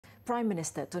Prime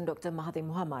Minister Tun Dr. Mahathir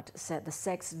Mohamed said the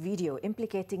sex video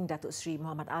implicating Datuk Seri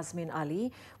Muhammad Azmin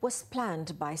Ali was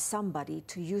planned by somebody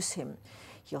to use him.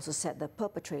 He also said the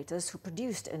perpetrators who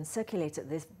produced and circulated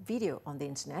this video on the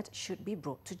internet should be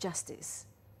brought to justice.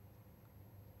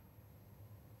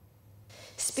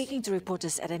 Speaking to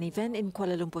reporters at an event in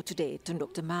Kuala Lumpur today, Tun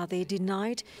Dr. Mahathir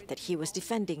denied that he was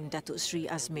defending Datuk Seri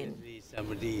Azmin.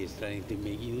 Somebody is trying to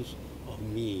make use of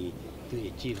me to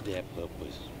achieve their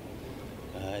purpose.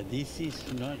 This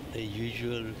is not the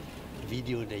usual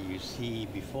video that you see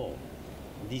before.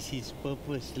 This is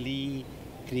purposely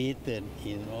created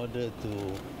in order to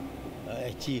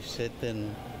achieve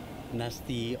certain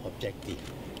nasty objectives,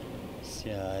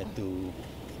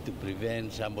 to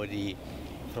prevent somebody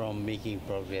from making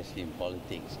progress in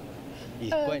politics.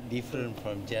 It's quite different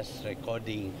from just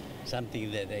recording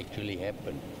something that actually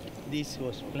happened. This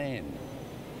was planned,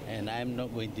 and I'm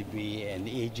not going to be an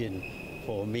agent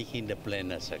for making the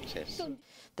plan a success.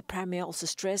 The Premier also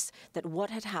stressed that what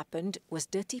had happened was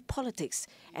dirty politics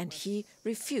and he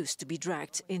refused to be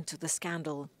dragged into the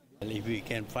scandal. If we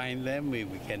can find them, if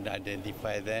we can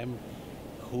identify them,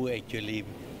 who actually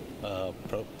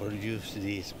produced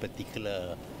this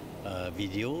particular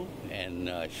video and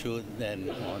showed them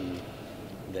on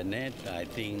the net, I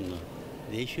think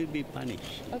they should be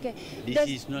punished. Okay. This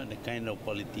is not the kind of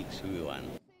politics we want.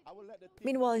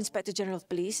 Meanwhile, Inspector General of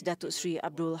Police Datuk Seri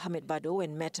Abdul Hamid Bado,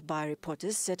 when met by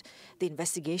reporters, said the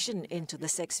investigation into the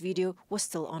sex video was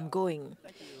still ongoing.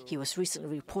 He was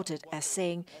recently reported as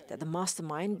saying that the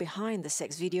mastermind behind the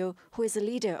sex video, who is a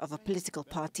leader of a political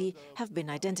party, have been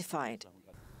identified.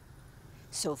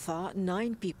 So far,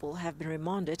 9 people have been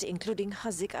remanded, including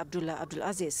Haziq Abdullah Abdul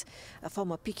Aziz, a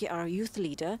former PKR youth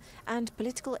leader and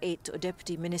political aide to a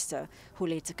deputy minister who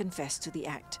later confessed to the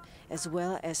act, as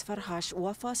well as Farhash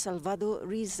Wafa Salvador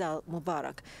Rizal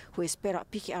Mubarak, who is Perak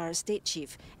PKR state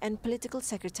chief and political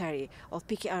secretary of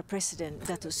PKR President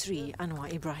Datuk Seri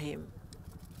Anwar Ibrahim.